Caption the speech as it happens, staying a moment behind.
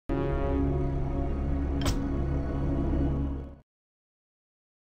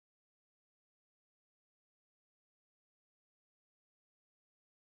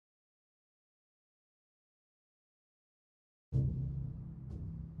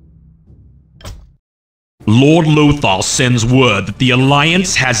Lord Lothar sends word that the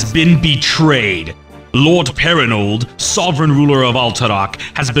Alliance has been betrayed. Lord Perenold, sovereign ruler of Alterac,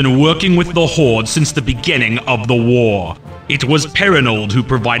 has been working with the Horde since the beginning of the war. It was Perenold who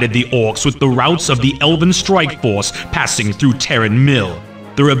provided the Orcs with the routes of the Elven Strike Force passing through Terran Mill.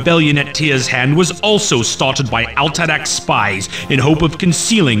 The rebellion at Tyr's Hand was also started by Alterac spies in hope of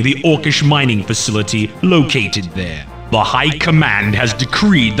concealing the Orcish mining facility located there. The High Command has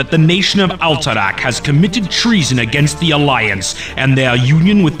decreed that the nation of Alterac has committed treason against the Alliance, and their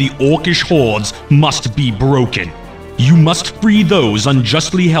union with the Orcish hordes must be broken. You must free those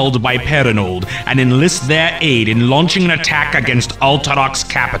unjustly held by Perenold and enlist their aid in launching an attack against Alterac's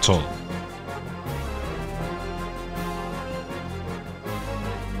capital.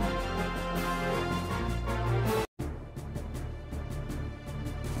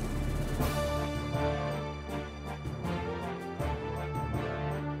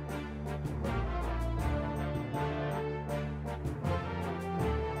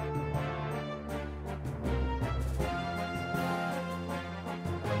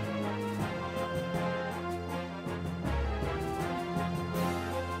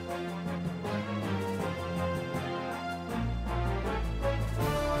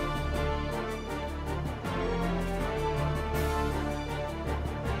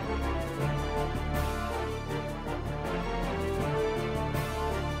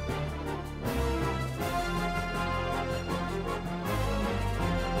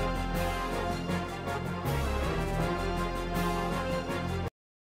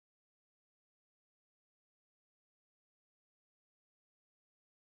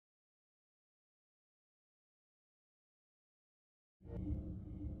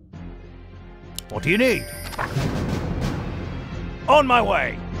 What do you need? On my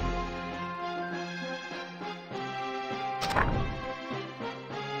way!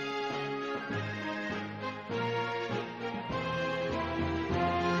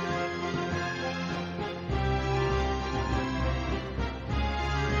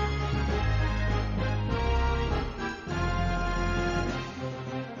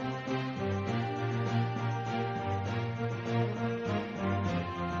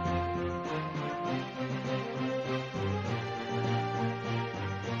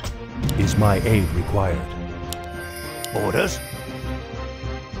 Is my aid required? Orders?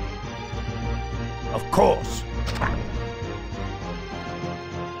 Of course.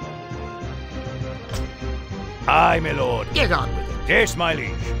 Aye, my lord. Get on with it. Yes, my liege.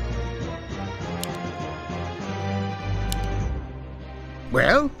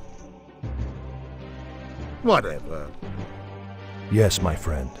 Well? Whatever. Yes, my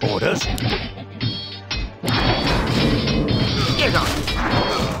friend. Orders? Get on.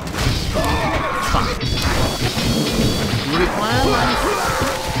 Fine. You require my...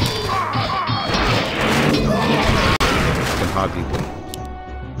 Can hardly wait.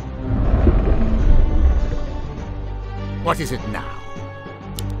 What is it now?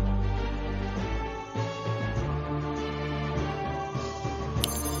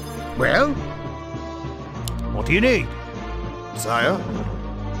 Well? What do you need? Sire?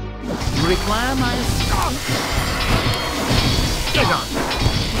 You require my... Get on!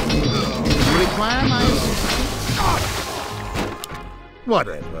 You require my...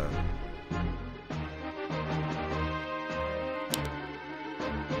 Whatever.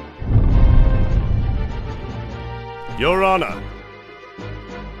 Your Honor.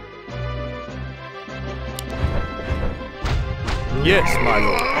 Yes, my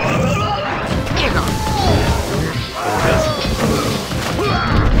lord. Get on!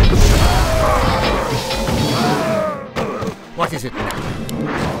 What is it now?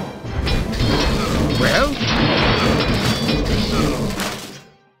 Well?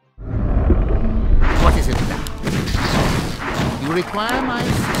 What is it now? You require my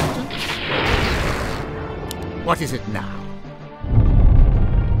assistance? What is it now?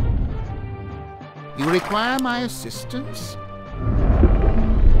 You require my assistance?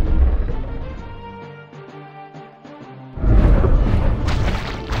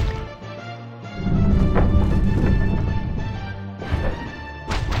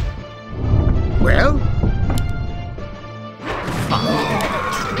 Well? Fine.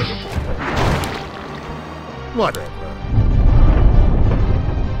 Whatever.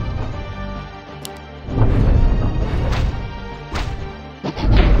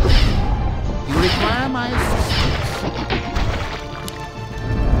 You require my assistance?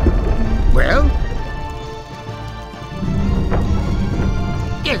 Well?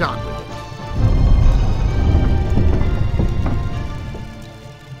 Get on with it.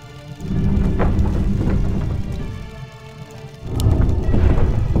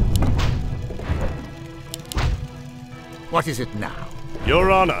 What is it now?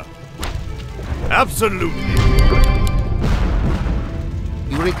 Your Honor. Absolutely.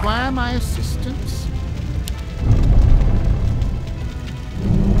 You require my assistance?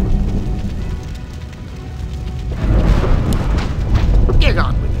 Get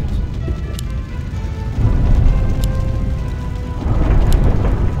on with it.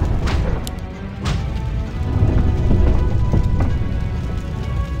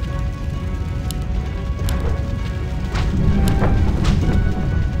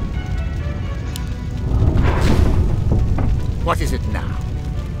 What is it now?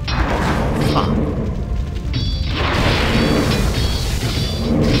 Fine.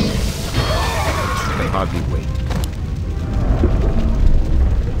 They hardly wait.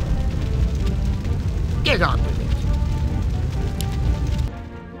 Get on with it.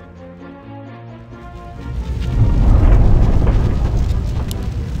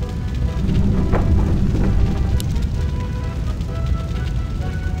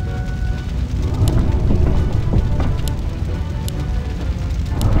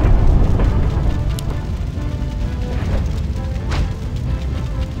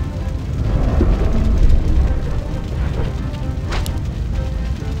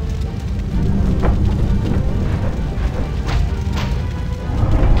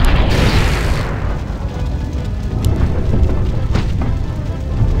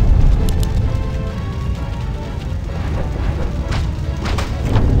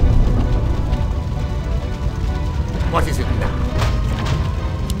 What is it now?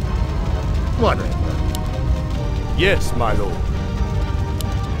 Whatever. Yes, my lord.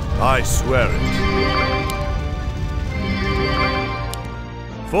 I swear it.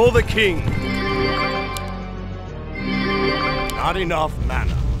 For the king. Not enough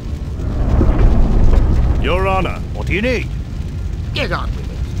mana. Your Honor. What do you need? Get on with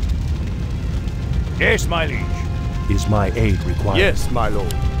it. Yes, my liege. Is my aid required? Yes, my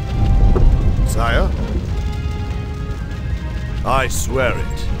lord. Sire? I swear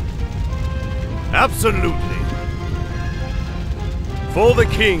it. Absolutely. For the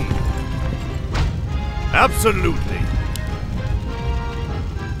king. Absolutely.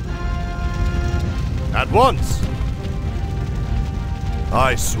 At once.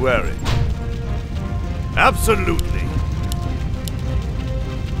 I swear it. Absolutely.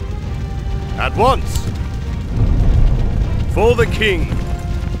 At once. For the king.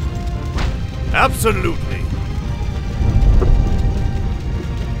 Absolutely.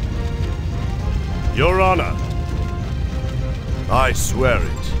 Your Honor. I swear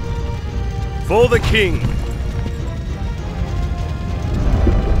it. For the king.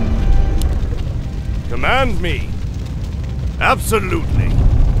 Command me. Absolutely.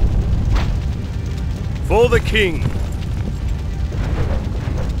 For the king.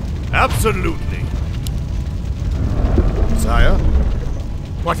 Absolutely. Sire?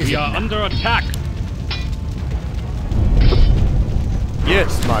 What is We it are now? under attack.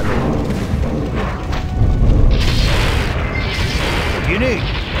 Yes, my lord. What do you need?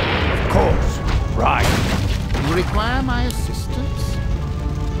 Of course. Right. You require my assistance?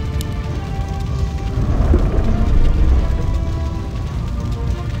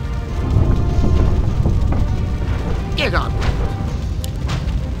 Get on with it.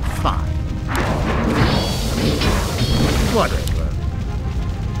 Fine. Whatever.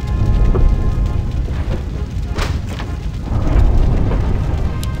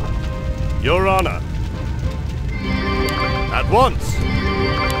 Your Honor. At once.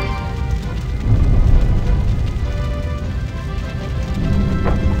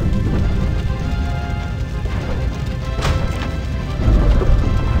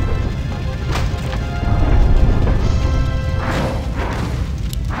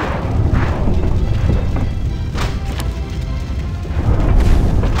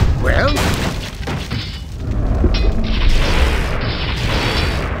 Well?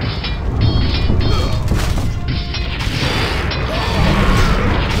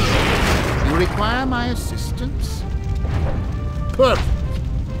 You require my assistance? Perfect.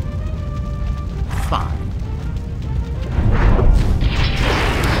 Fine.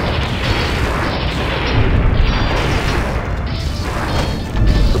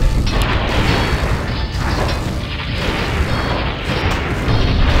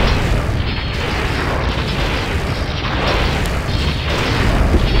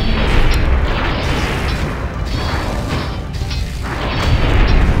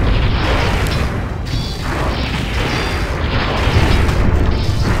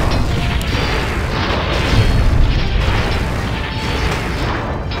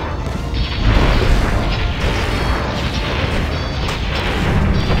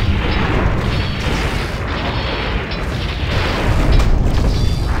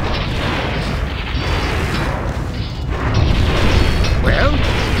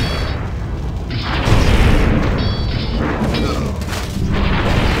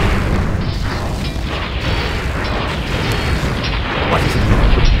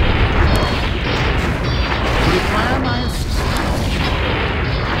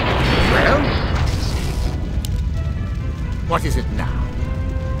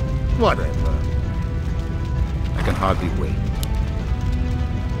 Whatever. I can hardly wait.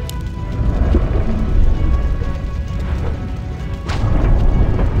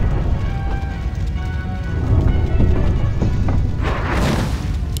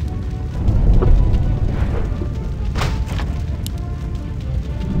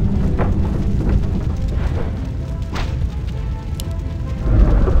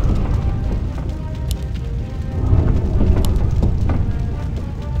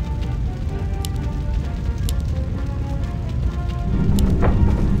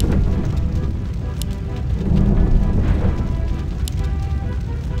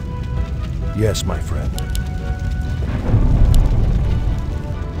 Yes, my friend.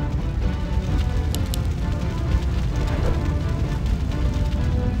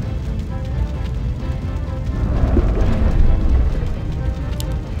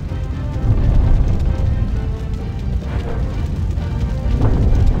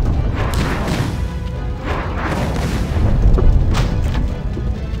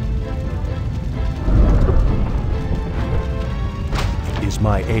 Is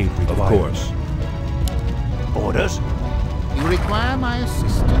my aid required? Of course. Orders? You require my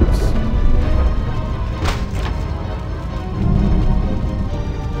assistance?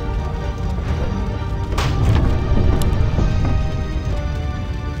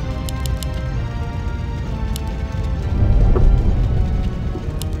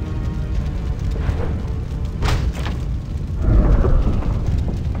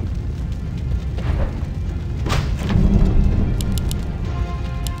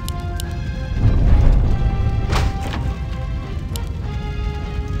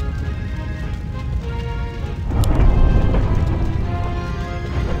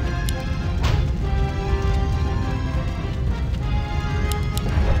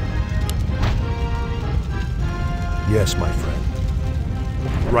 Yes, my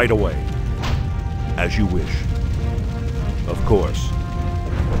friend. Right away. As you wish. Of course.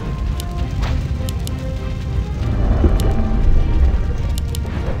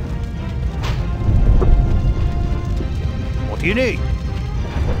 What do you need?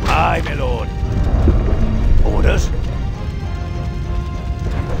 Aye, my lord. Orders?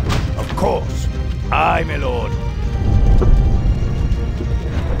 Of course. Aye, my lord.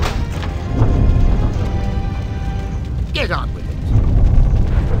 Get on with it.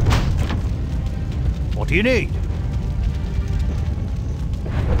 What do you need?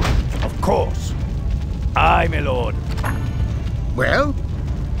 Of course. Aye, my lord. Well?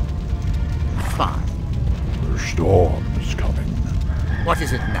 Fine. The storm is coming. What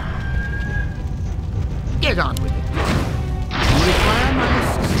is it now? Get on with it. You require my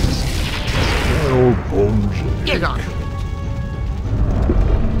assistance? My old bones ache. Get on with it.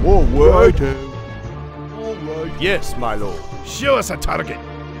 All right. All right. Yes, my lord. Show us a target.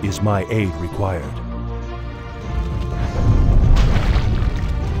 Is my aid required?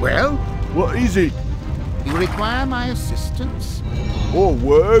 Well? What is it? You require my assistance? More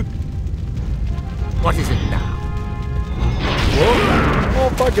work? What is it now? What?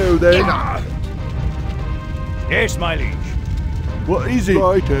 Off I go Get then. on with it. Yes, my liege. What is it?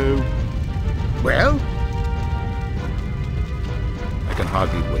 Righto. Well? I can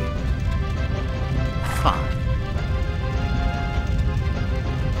hardly wait. Fine.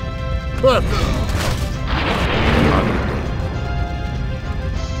 Perfect.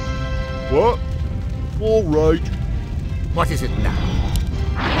 What? All right. What is it now?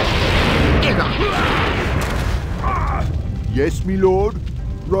 Get on. Yes, me lord.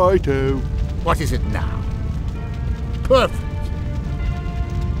 Righto. What is it now? Perfect.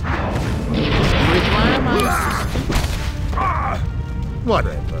 You require my assistance?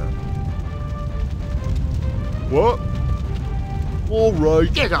 Whatever. What? All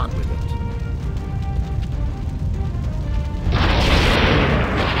right. Get on with it.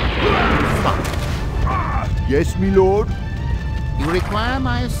 Fine. Yes, me lord. You require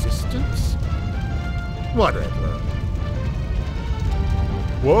my assistance? Whatever.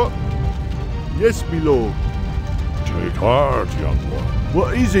 What? Yes, me lord. Take heart, young one.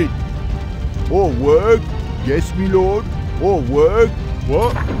 What is it? All work? Yes, me lord. All work?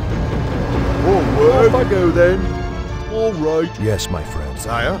 What? All work? Off I go then. All right. Yes, my friend.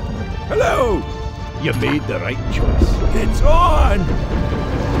 Sire? Hello! You made the right choice. It's on!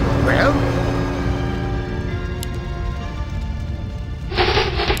 Well?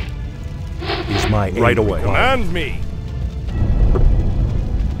 Is my aid Right away. required? Command me!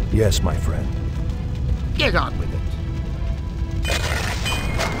 Yes, my friend. Get on with it.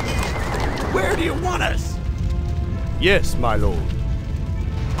 Where do you want us? Yes, my lord.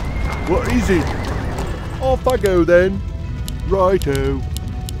 What is it? Off I go then. Righto.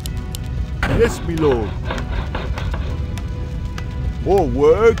 Yes, me lord. More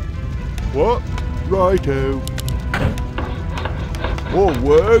work? What? Righto. More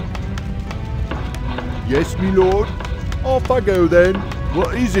work? Yes, me lord. Off I go then.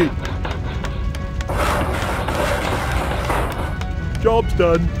 What is it? Job's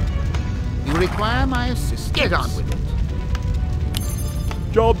done. You require my assistance. Get on with it.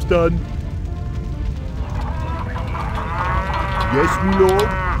 Job's done. Yes, me lord.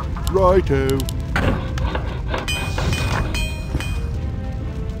 Righto.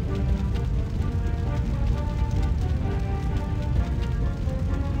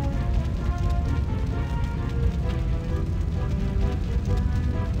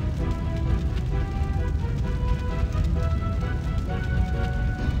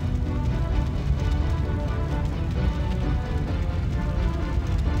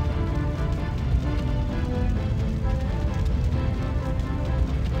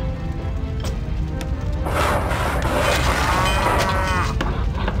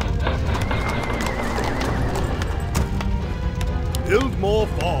 Build more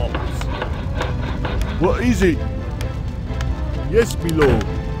farms. What is it? Yes, me lord.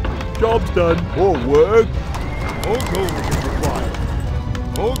 Job's done. More work? More gold is required.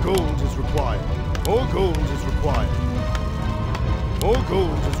 More gold is required. More gold is required. More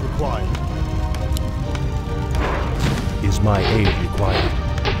gold is required. Is my aid required?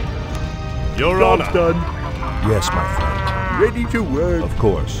 Your Job's honor. done. Yes, my friend. Ready to work. Of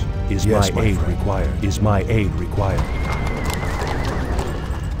course. Is my aid required? Is my aid required?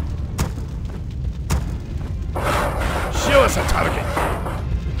 Show us a target.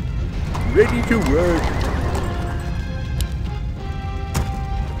 Ready to work.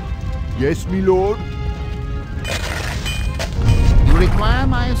 Yes, me lord. You require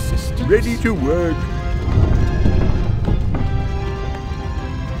my assistance. Ready to work.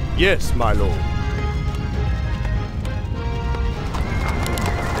 Yes, my lord.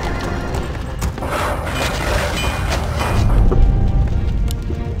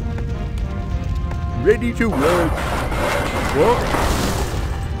 Ready to work. What?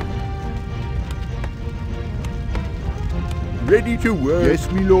 Ready to work. Yes,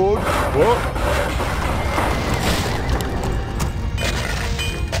 me lord. What?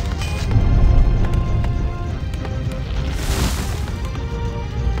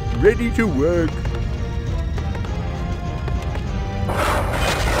 Ready to work.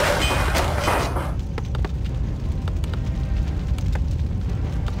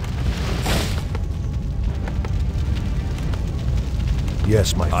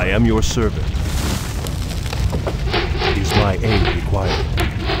 Yes, my friend. I am your servant. Is my aid required?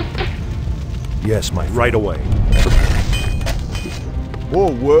 Yes, my friend. Right away.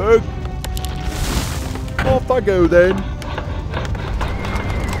 More work? Off I go then.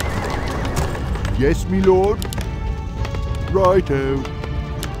 Yes, me lord. Righto.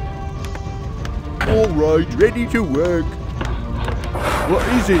 All right, ready to work. What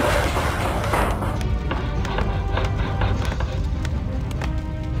is it?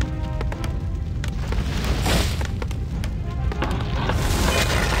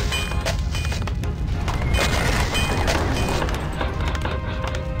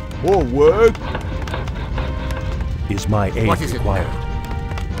 More work? Is my aid What is it required?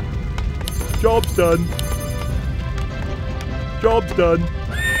 Job's done. Job's done.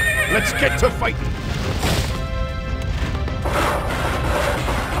 Let's get to fighting.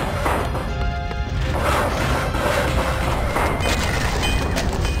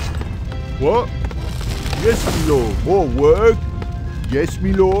 What? Yes, me lord. More work? Yes,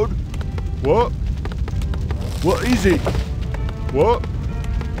 me lord. What? What is it? What?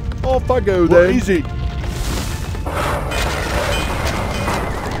 Off I go then. What is it?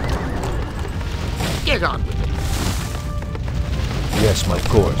 Get on with it. Yes, my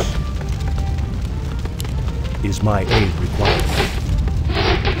course. Is my aid required?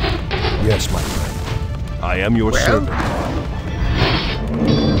 Yes, my friend. I am your servant.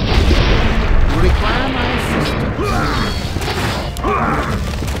 You require my assistance.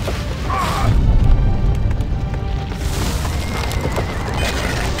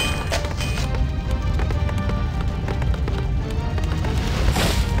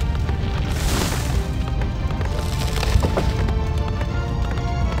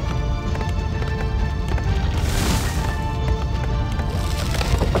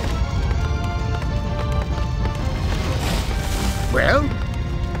 Well?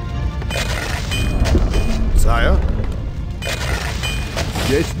 Sire?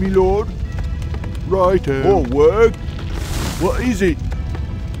 Yes, me lord. Righto. More work? What is it?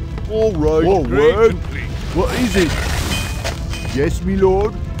 All right. More Upgrade work? complete. What is it? Yes, me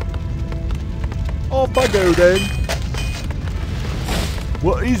lord. Off I go then.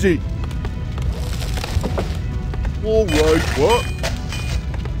 What is it? All right, what?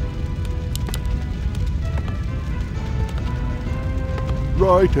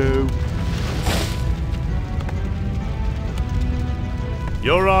 Righto.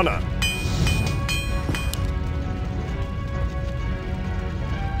 Your Honor.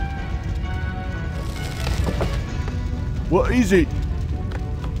 What is it?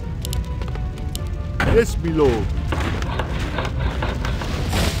 Yes, my lord.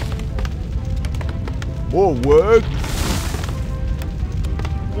 More work?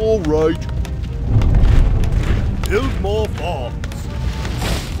 All right. Build more farms.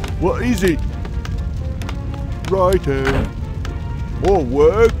 What is it? Righto. More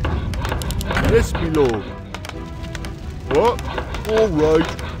work? Yes, my lord. What? All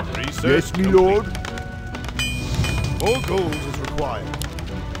right. Research Yes, my complete. lord. More gold is required.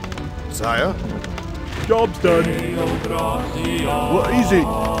 Sire? Job's done. What is it?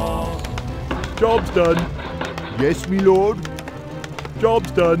 Job's done. Yes, my lord.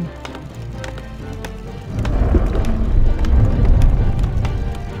 Job's done.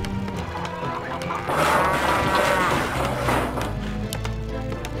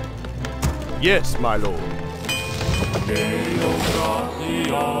 Yes, my lord.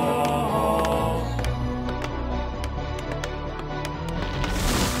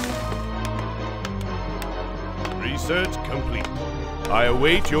 Research complete. I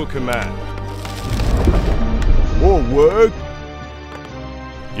await your command. More work?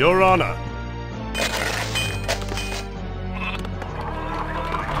 Your Honor.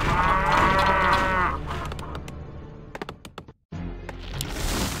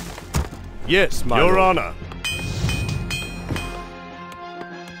 Yes, my Your lord. Honor.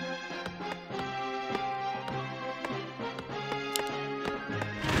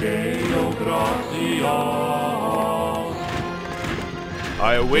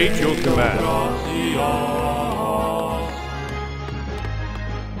 I await your command.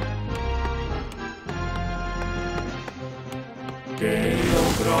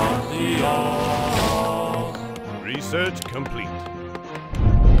 Research complete.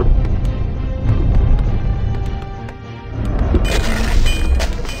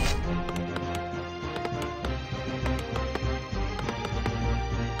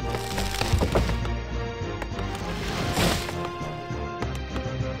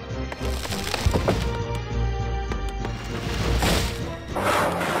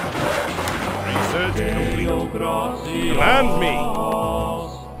 Research complete. Command me.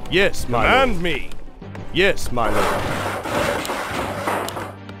 Yes, my Command lord. Me. Yes, my lord.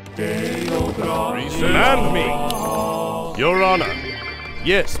 Command me. Your Honor.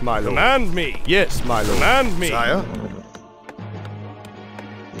 Yes, my lord. Command me. Yes, my lord. Command me. Sire.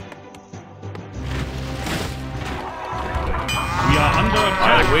 We are under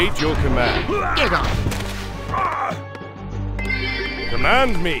attack. I await your command. Get on.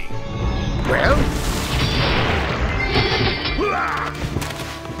 Command me. Well?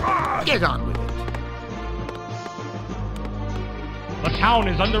 Get on with it. The town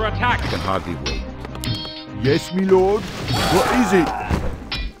is under attack. I can hardly wait. Yes, my lord. What is it?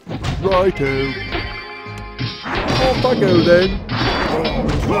 Righto. Off I go then.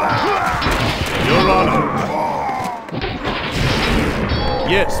 Your Honor.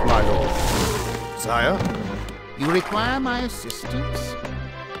 Yes, my lord. Sire? You require my assistance?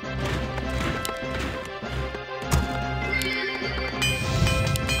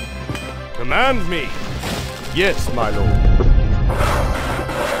 Command me. Yes, my lord.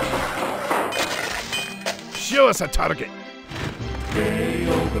 Show us a target.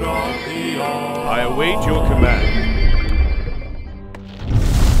 I await your command.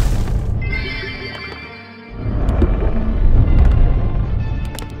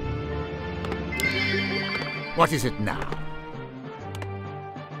 What is it now?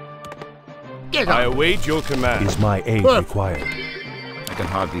 Get on. I await your command. Is my aid Perfect. required? I can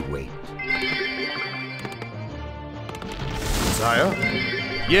hardly wait. Sire?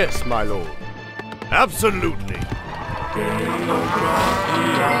 Yes, my lord. Absolutely.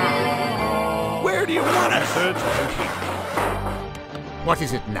 Where do you want us? Research complete. What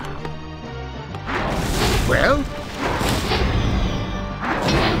is it now? Well?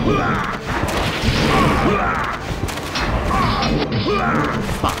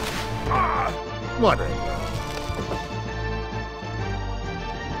 Fine. Whatever.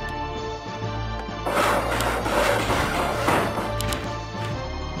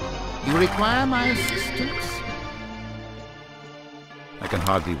 You require my assistance? I can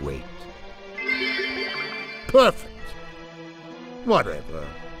hardly wait. Perfect. Whatever.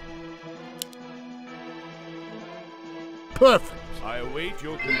 Perfect. I await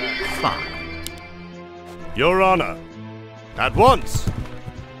your command. Fine. Your Honor. At once.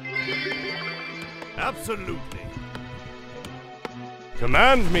 Absolutely.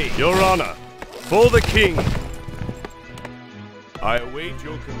 Command me, Your Honor. For the King. I await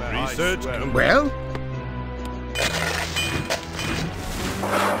your command. Research complete. Well?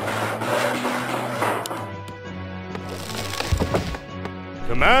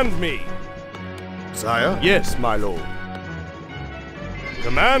 Command me. Sire? Yes, my lord.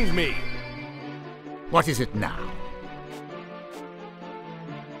 Command me. What is it now?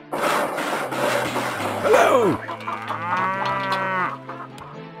 Hello!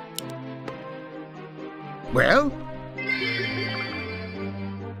 Well?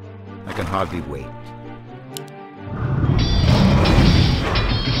 I can hardly wait.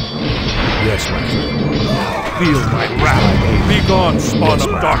 Yes, my friend. Feel my wrath. Be gone, spawn Yes,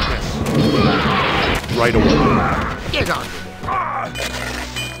 of my darkness. Right away. Get on with it.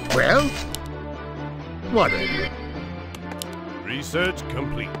 Well? Whatever. Research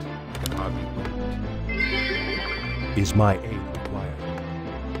complete. I can hardly wait. Is my aid required?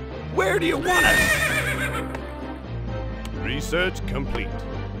 Where do you want us? Research complete.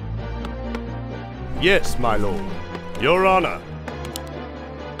 Yes, my lord. Your Honor.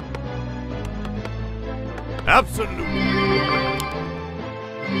 Absolutely.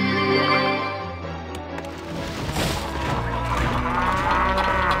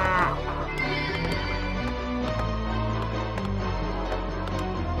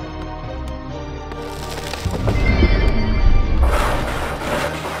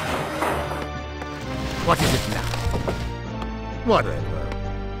 What is it now? Whatever.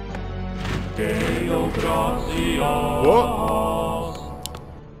 What?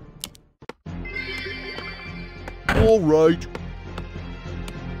 All right.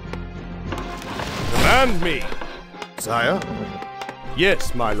 Command me. Sire?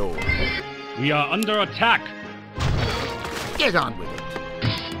 Yes, my lord. We are under attack. Get on with it.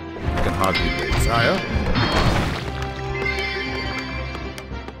 I can hardly wait. Sire?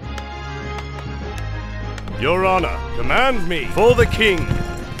 Your Honor. Command me. For the King.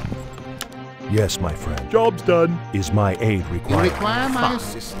 Yes, my friend. Job's done. Is my aid You required? require my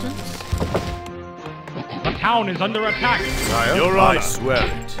assistance? The town is under attack. Sire? Your Honor. I swear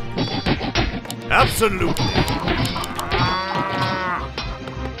it. Absolutely.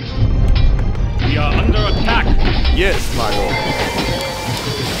 We are under attack. Yes, my lord.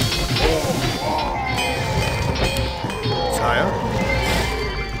 Sire?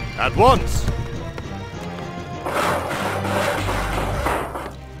 At once.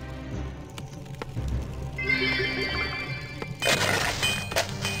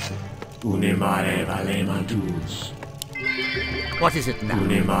 Unemare valemantus. What is it now?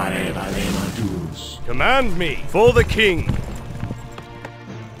 Unemare valemantus. Command me. For the King.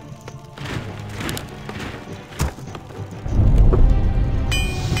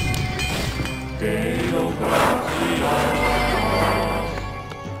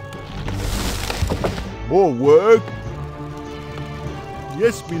 More work?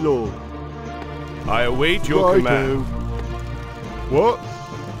 Yes, my lord. I await your command. What?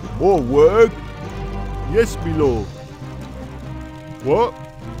 More work? Yes, my lord. What?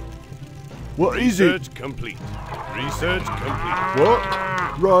 What is it? Research complete. Research complete.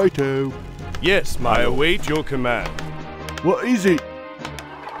 What? Righto. Yes, I await your command. What is it?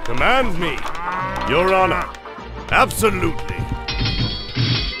 Command me. Your Honor. Absolutely.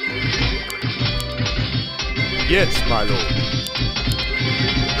 Yes, my lord.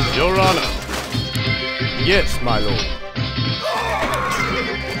 Your Honor. Yes, my lord.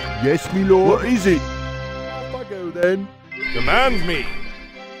 Yes, my lord. What is it? Off I go then. Command me.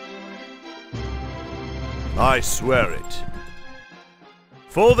 I swear it.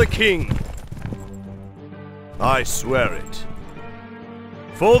 For the King. I swear it.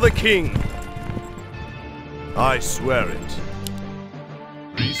 For the King. I swear it.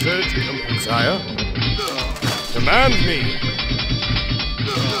 Research complete. Sire? Command me.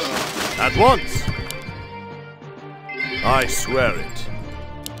 At once. I swear it.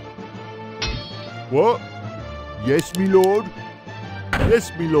 What? Yes, my lord.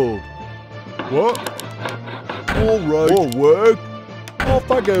 Yes, my lord. What? All right. More work?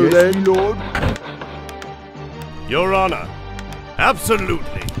 Off I go then, my lord. Your Honor.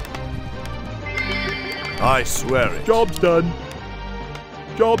 Absolutely. I swear it. Job's done.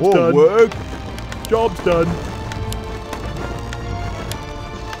 Job's More done. work. Job's done.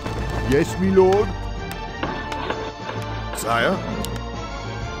 Yes, my lord. Sire?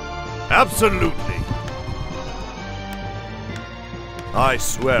 Absolutely. I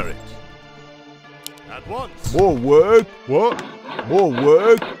swear it. At once. More work? What? More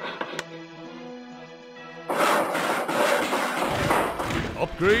work?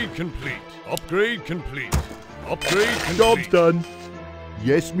 Upgrade complete. Upgrade complete. Upgrade complete. Job's done.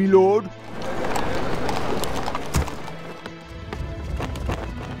 Yes, me lord.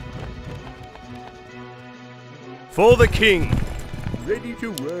 For the king. Ready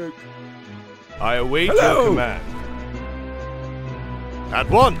to work. I await your command. At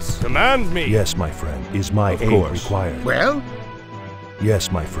once. Command me. Yes, my friend. Is my aid required? Well,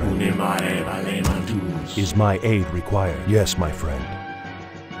 Yes, my friend. Is my aid required? Yes, my friend.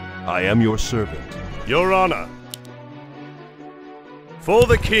 I am your servant. Your honor. For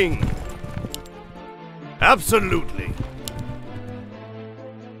the king. Absolutely.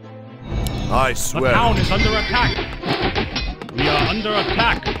 I The swear. town is under attack. We are under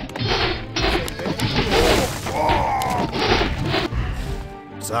attack.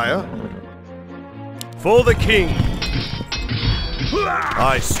 Sire. For the king.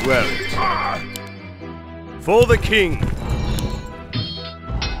 I swear it. For the king.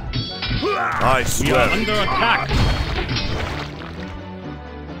 I We swear are it. under attack.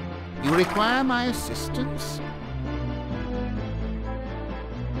 you require my assistance?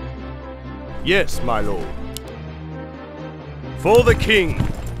 Yes, my lord. For the king.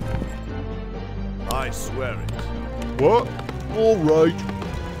 I swear it. What? All right.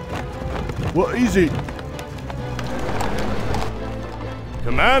 What is it?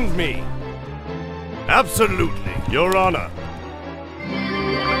 Command me. Absolutely, your honor.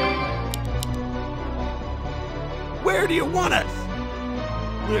 Where do you want us?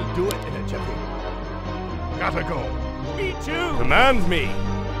 We'll do it in a jiffy. Gotta go. Me too. Command me.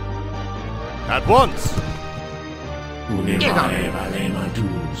 At once. Get on.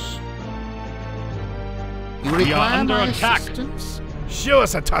 You require under my attack. assistance? Show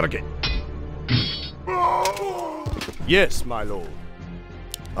us a target. Yes, my lord.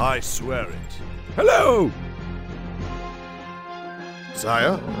 I swear it. Hello.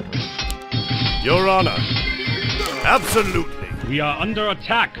 Sire. Your honor. Absolutely. We are under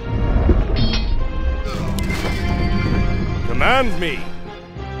attack. Command me.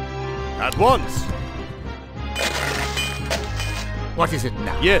 At once. What is it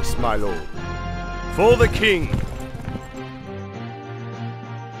now? Yes, my lord. For the king.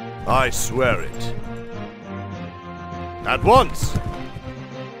 I swear it. At once.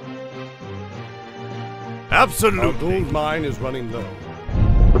 Absolutely. Our gold mine is running low.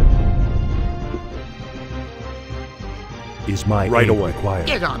 Is my Right aid away. required?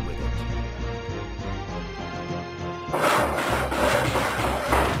 Get on with it.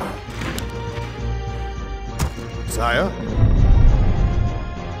 Sire.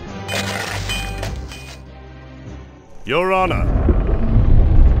 Your honor.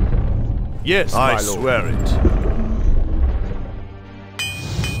 Yes, my lord. I swear it.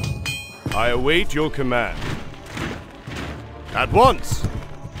 I await your command. At once.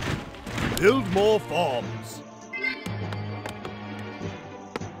 Build more farms.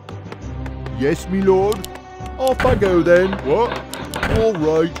 Yes, me lord. Off I go then. What? All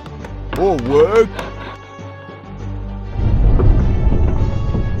right. More work.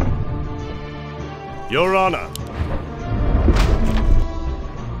 Your honor.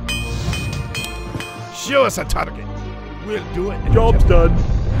 Show us a target. We'll do it. Job's done.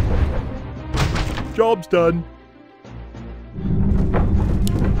 Job's done.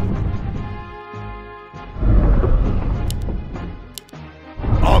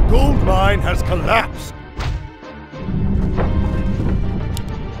 Our gold mine has collapsed.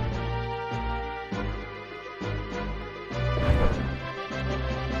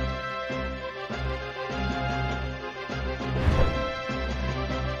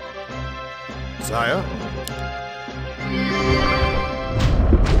 Sire?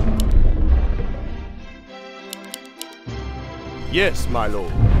 Yes, my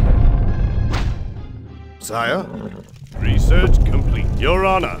lord. Sire? Research complete. Your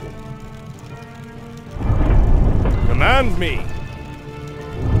honor. Command me.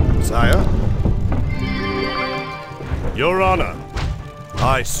 Sire? Your honor.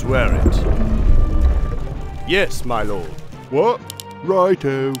 I swear it. Yes, my lord. What?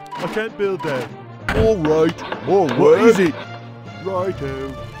 Righto. I can't build that. All right. More work. What is it?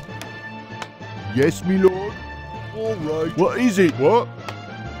 Righto. Yes, me lord. All right. What is it? What?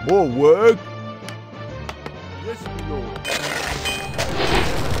 More work. Yes, me lord.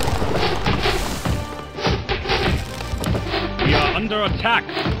 We are under attack.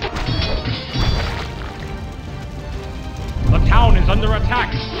 The town is under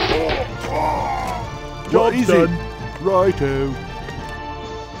attack. What is it? Righto.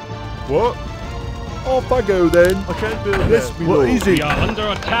 What? Off I go then. I can't build yes, me lord. What is it? We are under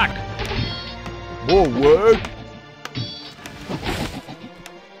attack. More work.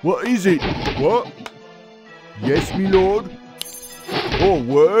 What is it? What? Yes, me lord. More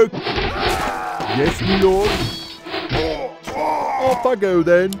work. Yes, me lord. Off I go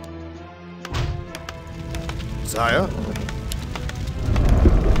then. Sire?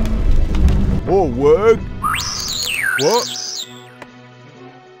 More work. What?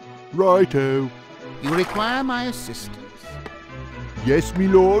 Righto. You require my assistance? Yes, me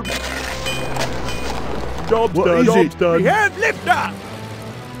lord. Job's What done. is Job's it? done. We have liftoff!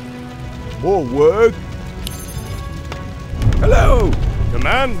 More work. Hello!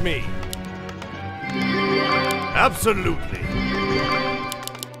 Command me. Absolutely.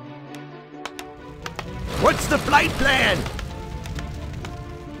 What's the flight plan?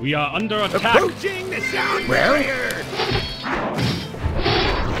 We are under attack. Approaching the sound Well? barrier!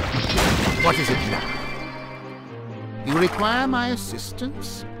 What is it now? You require my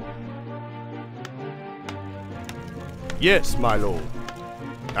assistance? Yes, my lord.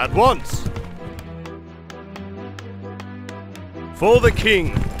 At once. For the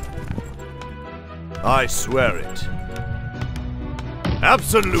king. I swear it.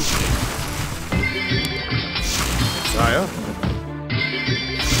 Absolutely. Sire.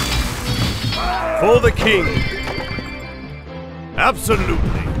 For the king.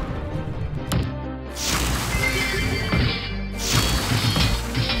 Absolutely.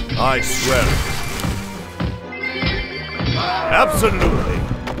 I swear it. Absolutely.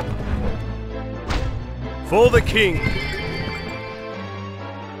 For the king.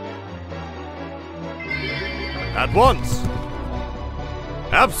 At once.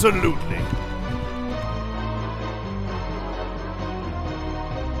 Absolutely.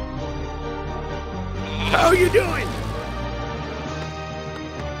 How you doing?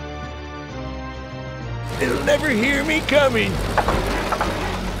 They'll never hear me coming.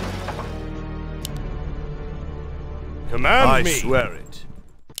 Command me. I swear it.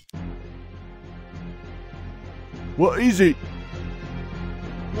 What is it?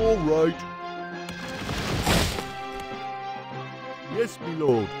 All right. Yes, me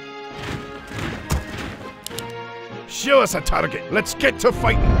lord. Show us a target. Let's get to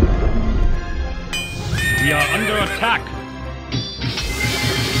fighting. We are under attack.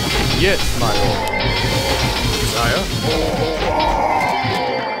 Yes, my lord. Sire.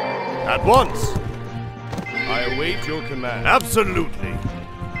 At once. I await your command. Absolutely.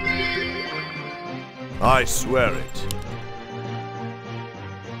 I swear it.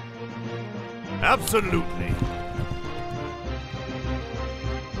 Absolutely.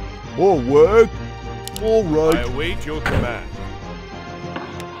 More work. All I right. await your command.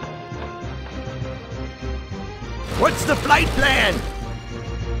 What's the flight plan?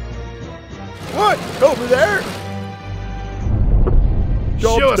 What? Over there?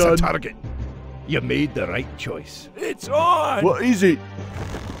 Job's Show us done. a target. You made the right choice. It's on! What is it?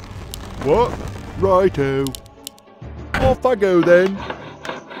 What? Righto. Off I go then.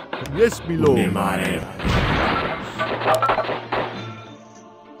 Yes, me lord.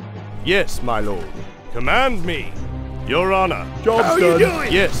 Yes, my lord. Command me. Your honor. Job's How done. you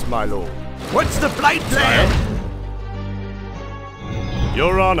doing? Yes, my lord. What's the flight plan?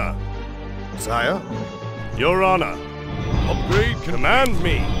 Your honor. Sire. Your honor. Upgrade. Command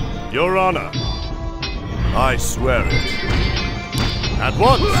me. Your honor. I swear it. At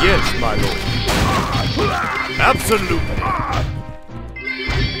once. Yes, my lord. Absolutely.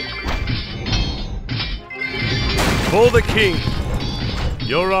 For the king.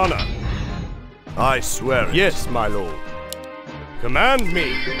 Your honor. I swear it. Yes, my lord. Command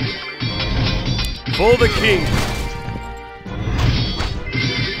me. For the king.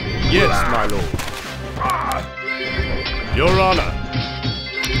 Yes, my lord. Your honor.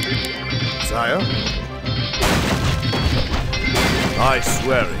 Sire. I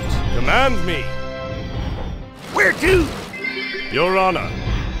swear it. Command me. Where to? Your honor.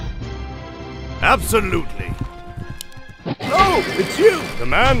 Absolutely. Oh, it's you!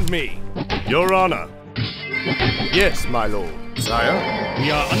 Command me. Your honor. Yes, my lord. Sire.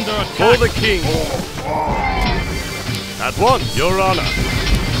 We are under attack. For the king. At once. Your honor.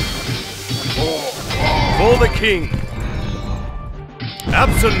 For the king.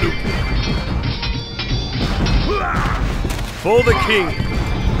 Absolutely. For the king.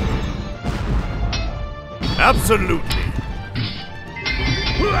 Absolutely.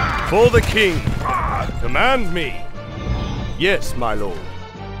 For the king. Command me. Yes, my lord.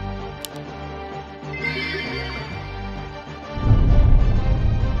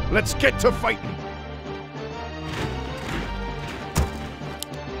 Let's get to fighting.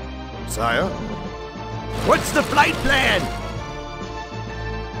 Sire. What's the flight plan?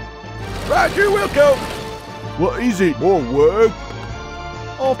 Roger, Wilco. What is it? More work?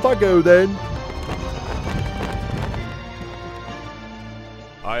 Off I go then.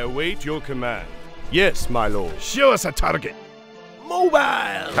 I await your command. Yes, my lord. Show us a target. Mobile.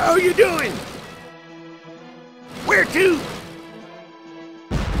 How you doing? Where to?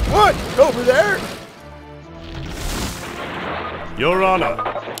 What? Over there? Your honor.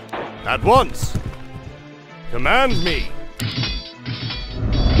 At once. Command me.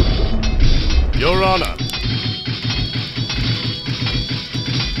 Your honor.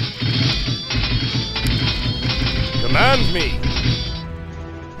 Command me.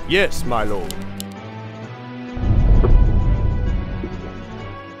 Yes, my lord.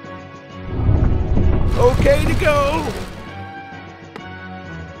 Okay to go.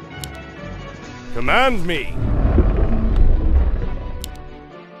 Command me.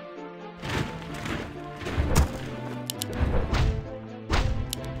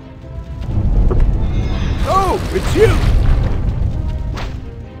 Oh, it's you.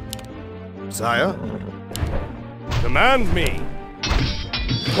 Sire. Command me.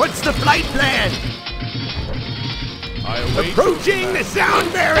 What's the flight plan? I await Approaching the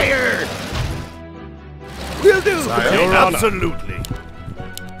sound barrier. Will do. Sire, your honor. Absolutely.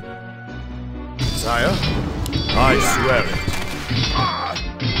 Sire, I swear it.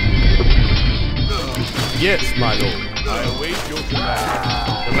 Yes, my lord. I await your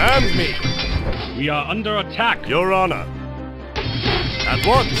command. Command me. We are under attack. Your honor. At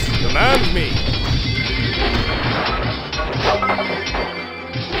once. Command me.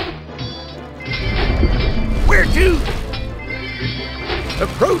 Where to?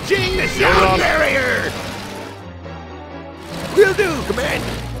 Approaching the Your sound honor. barrier. Will do,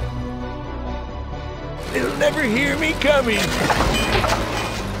 Commander. They'll never hear me coming.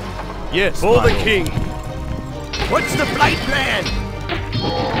 Yes, for the lord. king. What's the flight plan?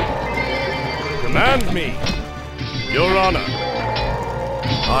 Command me. Your honor.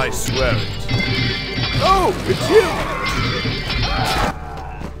 I swear it. Oh, it's you.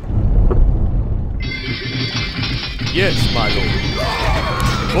 Yes, my lord.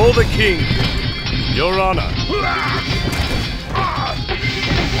 For the king. Your honor.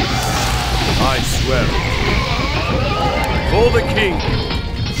 I swear it. For the king.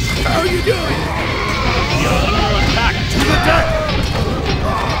 How you doing? We are under attack. To the deck.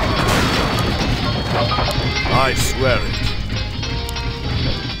 I swear it.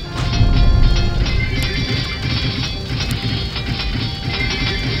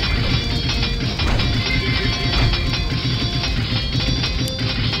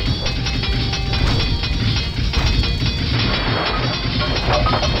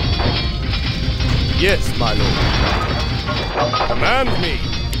 Yes, my lord. Command me.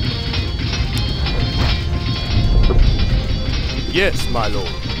 Yes, my lord.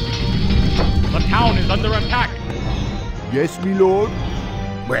 The town is under attack. Yes, me lord.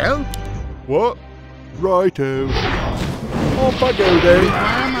 Well, What? Righto. Off I go then.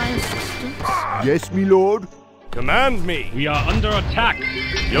 Require my assistance? Yes, me lord. Command me. We are under attack.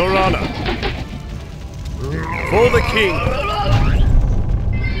 Your honor. For the king.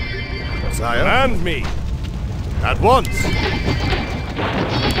 Sire. Command me. At once.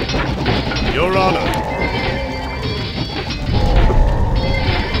 Your honor.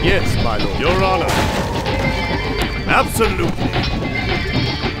 Yes, my lord. Your honor. Absolutely.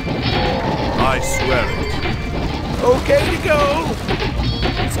 I swear it. okay to go.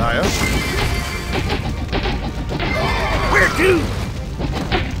 Sire. Where to?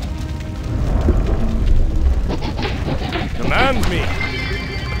 Command me.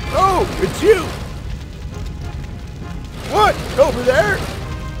 Oh, it's you. What? Over there?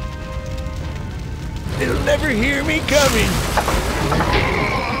 They'll never hear me coming.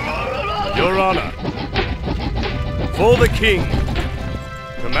 Your honor. For the king.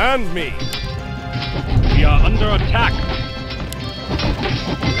 Command me. We are under attack.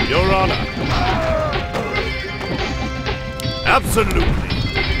 Your honor. Absolutely.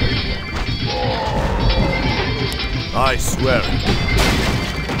 I swear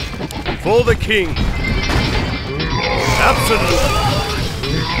it. For the king. Absolutely.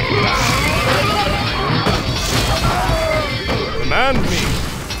 Command me.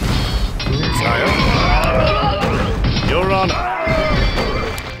 Sire. Your honor.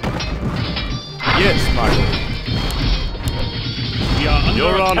 Yes, my lord. We are under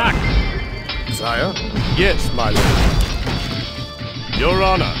Your honor. attack. Sire? Yes, my lord. Your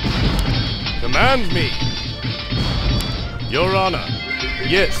honor. Command me. Your honor.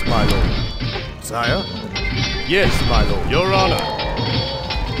 Yes, my lord. Sire? Yes, my lord. Your honor.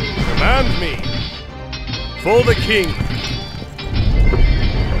 Command me. For the king.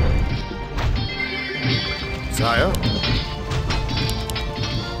 Sire.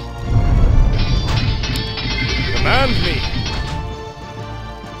 Command me.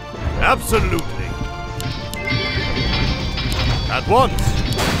 Absolutely. At once.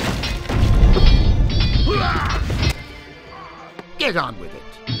 Get on with it.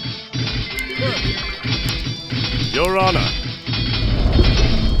 Your Honor.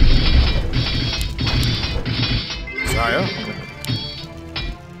 Sire.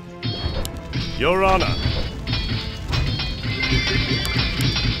 Your Honor.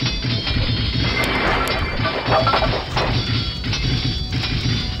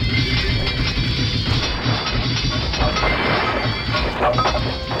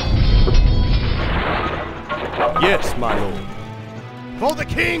 Yes, my lord. For the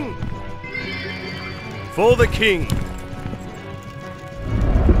king! For the king!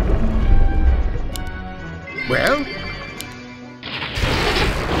 Well?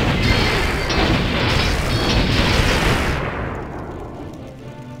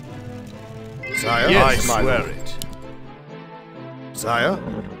 Sire, yes, I swear it. Sire?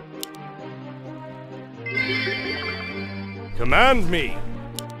 Command me!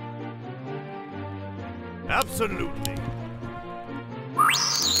 Absolutely.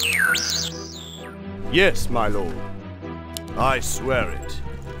 Yes, my lord. I swear it.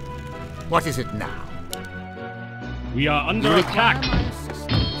 What is it now? We are under attack.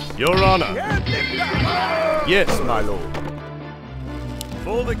 Your Honor. Yes, my lord.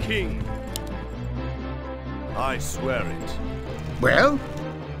 For the king. I swear it. Well?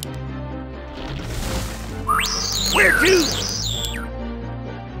 Where to?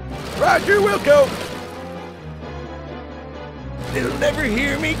 Roger, Wilco. They'll never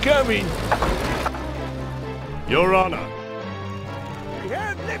hear me coming. Your Honor. We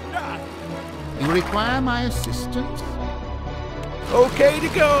have liftoff. You require my assistance? Okay to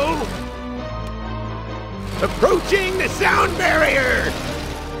go. Approaching the sound barrier.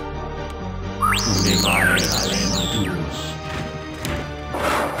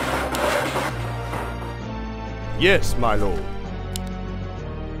 Yes, my lord.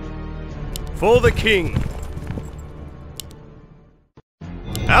 For the king.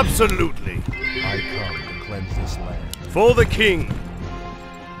 Absolutely. I come to cleanse this land. For the king.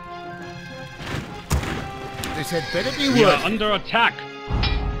 This had better be We are worth. under attack.